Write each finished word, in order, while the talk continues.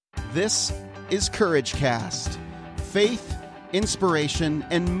This is Courage Cast. Faith, inspiration,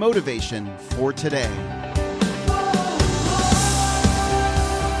 and motivation for today.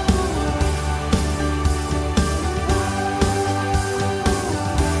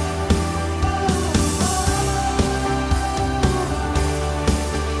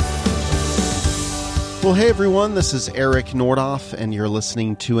 Well, hey everyone, this is Eric Nordoff, and you're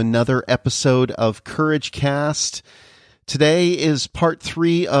listening to another episode of Courage Cast. Today is part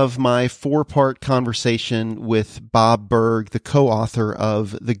 3 of my 4-part conversation with Bob Burg, the co-author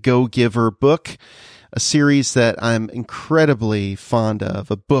of the Go Giver book, a series that I'm incredibly fond of,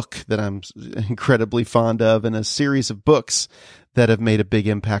 a book that I'm incredibly fond of, and a series of books that have made a big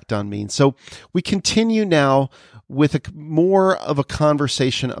impact on me. And so we continue now with more of a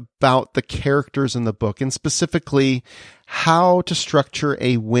conversation about the characters in the book, and specifically how to structure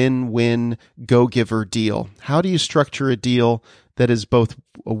a win-win go-giver deal. How do you structure a deal that is both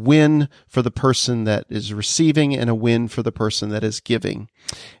a win for the person that is receiving and a win for the person that is giving?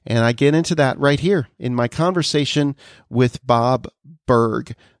 And I get into that right here in my conversation with Bob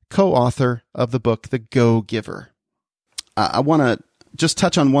Burg, co-author of the book, The Go Giver. I want to just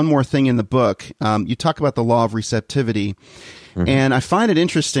touch on one more thing in the book. You talk about the law of receptivity, and I find it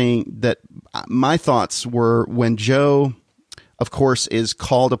interesting that my thoughts were when Joe, of course, is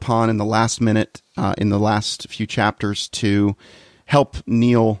called upon in the last minute, in the last few chapters to help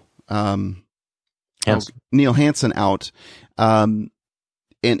Neil Hansen out, and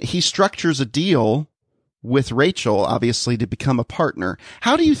he structures a deal with Rachel, obviously, to become a partner.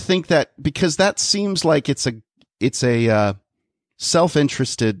 How do you think that? Because that seems like it's a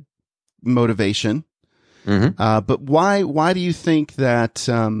self-interested motivation. But why do you think that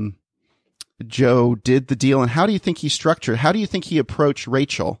Joe did the deal, and how do you think he structured? How do you think he approached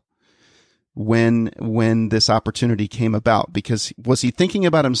Rachel when this opportunity came about? Because was he thinking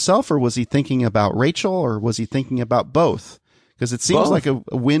about himself, or was he thinking about Rachel, or was he thinking about both? Because it seems like a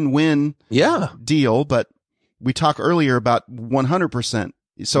win-win deal, but we talked earlier about 100%.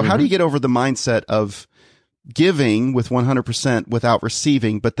 So how do you get over the mindset of giving with 100% without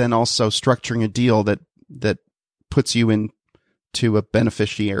receiving, but then also structuring a deal that puts you into a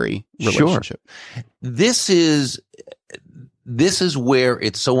beneficiary relationship? Sure. This is where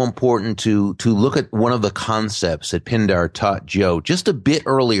it's so important to look at one of the concepts that Pindar taught Joe just a bit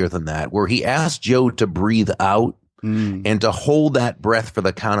earlier than that, where he asked Joe to breathe out and to hold that breath for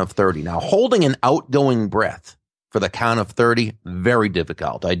the count of 30. Now, holding an outgoing breath for the count of 30, very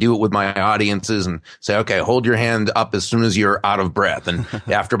difficult. I do it with my audiences and say, okay, hold your hand up as soon as you're out of breath. And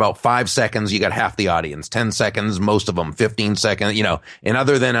after about 5 seconds, you got half the audience, 10 seconds, most of them, 15 seconds, and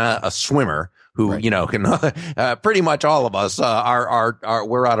other than a swimmer who, can, pretty much all of us,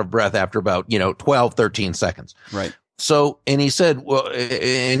 we're out of breath after about, 12, 13 seconds. Right. So, and he said,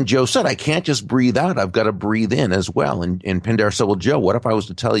 and Joe said, I can't just breathe out. I've got to breathe in as well. And Pindar said, well, Joe, what if I was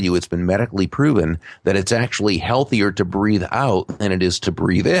to tell you it's been medically proven that it's actually healthier to breathe out than it is to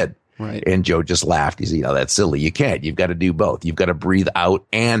breathe in? Right. And Joe just laughed. He said, that's silly. You can't. You've got to do both. You've got to breathe out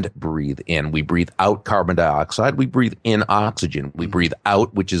and breathe in. We breathe out carbon dioxide. We breathe in oxygen. We breathe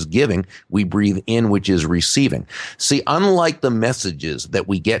out, which is giving. We breathe in, which is receiving. See, unlike the messages that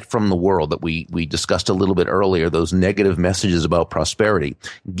we get from the world that we discussed a little bit earlier, those negative messages about prosperity,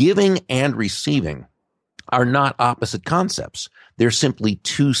 giving and receiving are not opposite concepts. They're simply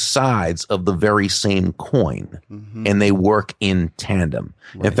two sides of the very same coin, and they work in tandem.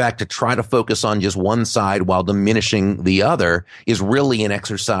 Right. In fact, to try to focus on just one side while diminishing the other is really an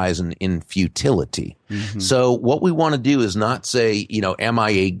exercise in futility. So what we want to do is not say, am I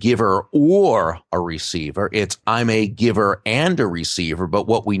a giver or a receiver? It's I'm a giver and a receiver. But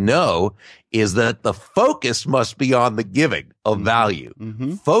what we know is that the focus must be on the giving of value.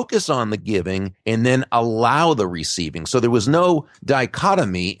 Focus on the giving and then allow the receiving. So there was no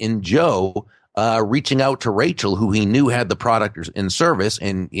dichotomy in Joe reaching out to Rachel, who he knew had the product in service,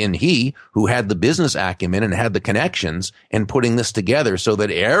 and in he who had the business acumen and had the connections, and putting this together so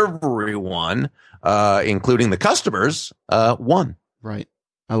that everyone, including the customers, won. Right.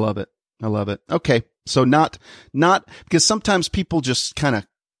 I love it. Okay. So not because sometimes people just kind of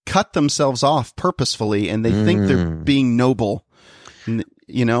cut themselves off purposefully, and they think they're being noble,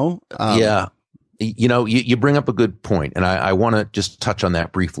 yeah. You bring up a good point, and I want to just touch on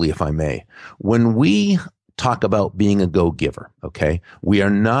that briefly, if I may. When we talk about being a go-giver, okay, we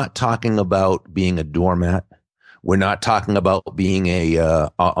are not talking about being a doormat. We're not talking about being a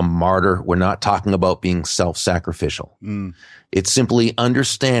martyr. We're not talking about being self-sacrificial. It's simply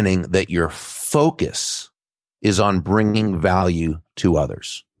understanding that your focus is on bringing value to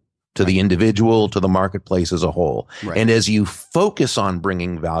others. to the individual, to the marketplace as a whole. Right. And as you focus on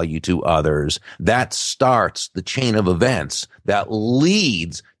bringing value to others, that starts the chain of events that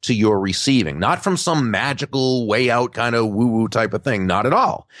leads to your receiving, not from some magical way out kind of woo-woo type of thing. Not at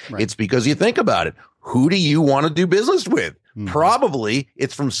all. Right. It's because you think about it. Who do you want to do business with? Probably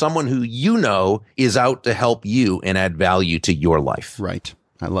it's from someone who you know is out to help you and add value to your life. Right.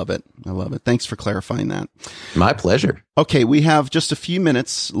 I love it. I love it. Thanks for clarifying that. My pleasure. Okay, we have just a few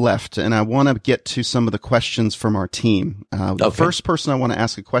minutes left, and I want to get to some of the questions from our team. The first person I want to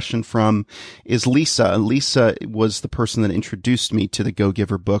ask a question from is Lisa. Lisa was the person that introduced me to the Go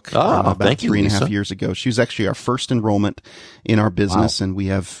Giver book about 3.5 years ago. She was actually our first enrollment in our business, and we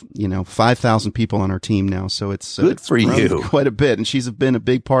have 5,000 people on our team now. So it's good for you, quite a bit, and she's been a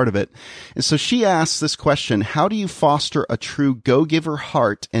big part of it. And so she asks this question: how do you foster a true Go Giver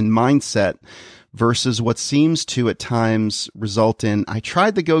heart and mindset versus what seems to at times result in, I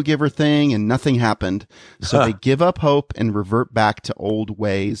tried the Go Giver thing and nothing happened. So they give up hope and revert back to old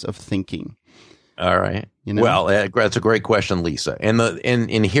ways of thinking. All right. Well, that's a great question, Lisa.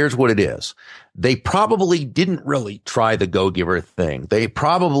 And here's what it is. They probably didn't really try the Go Giver thing. They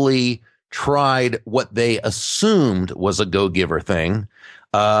probably tried what they assumed was a Go Giver thing,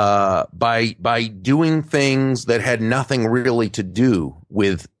 by doing things that had nothing really to do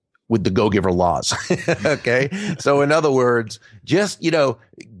with the Go Giver laws. Okay. So in other words, just,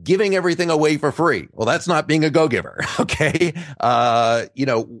 giving everything away for free. Well, that's not being a Go Giver. Okay.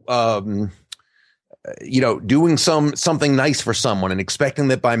 Doing something nice for someone and expecting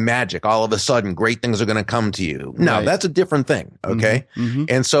that by magic, all of a sudden great things are going to come to you. No, that's a different thing. Okay. Mm-hmm.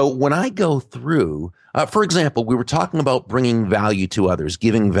 And so when I go through, for example, we were talking about bringing value to others,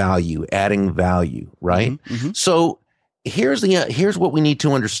 giving value, adding value, right? Mm-hmm. Mm-hmm. So here's what we need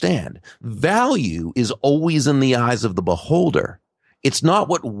to understand. Value is always in the eyes of the beholder. It's not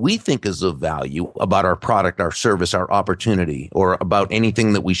what we think is of value about our product, our service, our opportunity, or about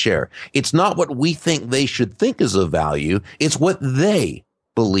anything that we share. It's not what we think they should think is of value. It's what they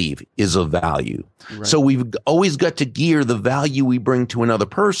believe is of value. Right. So we've always got to gear the value we bring to another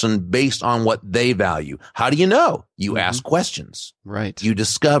person based on what they value. How do you know? You ask questions. Right. You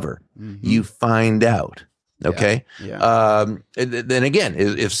discover. Mm-hmm. You find out. Okay. Yeah. Then again,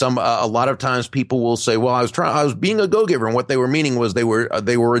 if a lot of times people will say, well, I was being a Go Giver, and what they were meaning was they were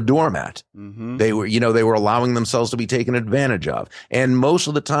a doormat. Mm-hmm. They were allowing themselves to be taken advantage of. And most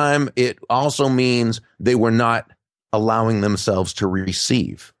of the time it also means they were not allowing themselves to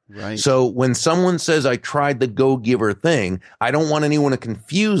receive. Right. So when someone says, I tried the Go Giver thing, I don't want anyone to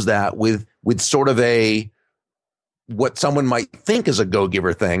confuse that with sort of what someone might think is a Go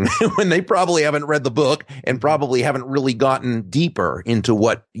Giver thing when they probably haven't read the book and probably haven't really gotten deeper into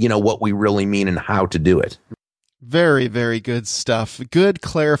what we really mean and how to do it. Very, very good stuff. Good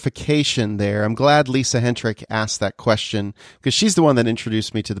clarification there. I'm glad Lisa Hentrick asked that question because she's the one that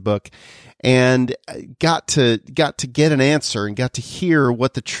introduced me to the book and got to get an answer and got to hear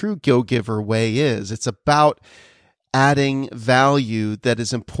what the true Go Giver way is. It's about adding value that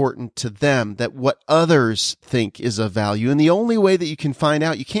is important to them, that what others think is of value. And the only way that you can find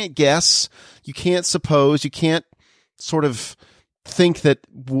out, you can't guess, you can't suppose, you can't sort of think that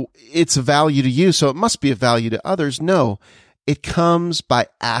it's a value to you, so it must be a value to others. No, it comes by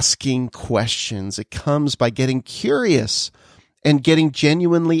asking questions. It comes by getting curious and getting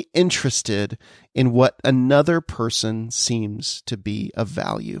genuinely interested in what another person seems to be of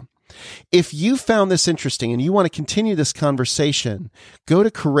value. If you found this interesting and you want to continue this conversation, go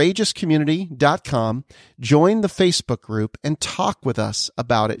to courageouscommunity.com, join the Facebook group, and talk with us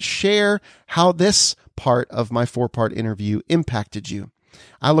about it. Share how this part of my 4-part interview impacted you.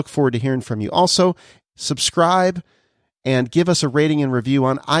 I look forward to hearing from you. Also, subscribe and give us a rating and review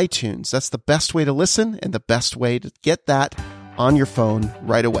on iTunes. That's the best way to listen and the best way to get that on your phone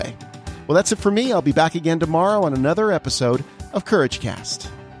right away. Well, that's it for me. I'll be back again tomorrow on another episode of CourageCast.